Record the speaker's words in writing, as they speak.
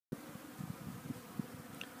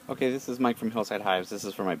Okay, this is Mike from HIllside Hives. This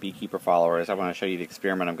is for my beekeeper followers. I want to show you the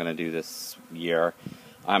experiment I'm going to do this year.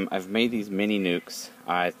 I've made these mini nucs.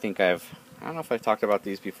 I don't know if I've talked about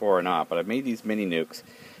these before or not, but I've made these mini nucs.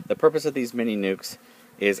 The purpose of these mini nucs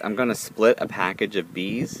is I'm going to split a package of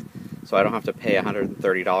bees, so I don't have to pay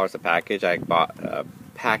 $130 a package. I bought a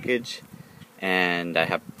package, and I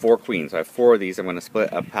have 4 queens. So I have 4 of these. I'm going to split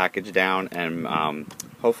a package down and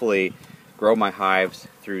hopefully grow my hives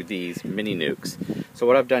through these mini nucs. So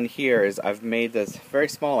what I've done here is I've made this very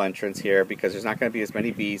small entrance here because there's not going to be as many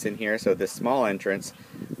bees in here, so this small entrance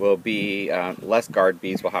will be less guard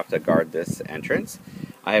bees will have to guard this entrance.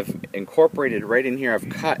 I've incorporated right in here, I've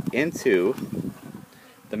cut into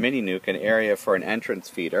the mini nuc an area for an entrance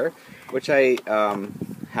feeder, which I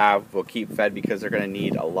will keep fed because they're going to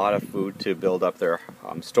need a lot of food to build up their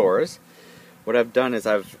stores. What I've done is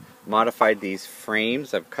I've modified these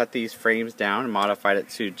frames. I've cut these frames down and modified it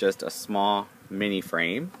to just a small mini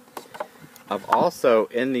frame. I've also,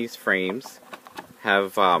 in these frames,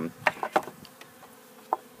 have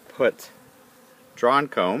put drawn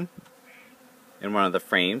comb in one of the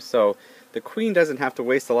frames, so the queen doesn't have to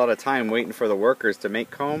waste a lot of time waiting for the workers to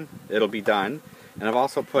make comb. It'll be done. And I've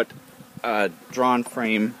also put a drawn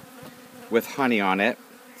frame with honey on it,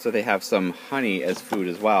 so they have some honey as food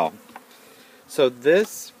as well. So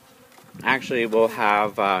this actually will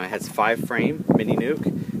have, has 5 frame mini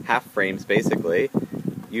nuc, half frames basically.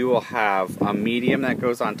 You will have a medium that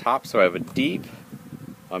goes on top, so I have a deep,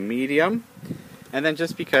 a medium, and then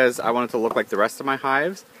just because I want it to look like the rest of my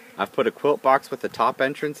hives, I've put a quilt box with the top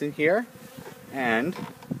entrance in here, and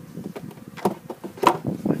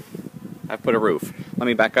I've put a roof. Let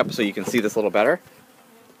me back up so you can see this a little better.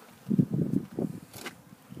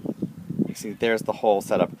 You see, there's the whole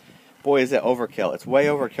setup. Boy, is it overkill. It's way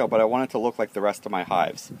overkill, but I want it to look like the rest of my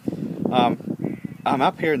hives. I'm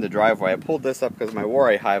up here in the driveway. I pulled this up because my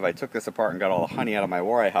Warray hive, I took this apart and got all the honey out of my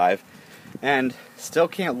Warray hive, and still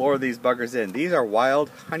can't lure these buggers in. These are wild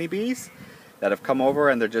honeybees that have come over,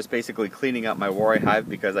 and they're just basically cleaning up my Warray hive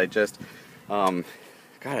because I just got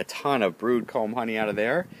a ton of brood comb honey out of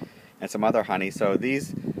there and some other honey. So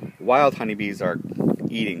these wild honeybees are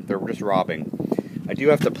eating. They're just robbing. I do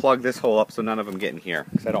have to plug this hole up so none of them get in here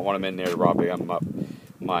because I don't want them in there robbing up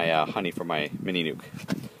my honey for my mini nuc.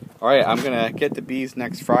 Alright, I'm going to get the bees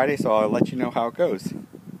next Friday, so I'll let you know how it goes.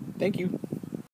 Thank you.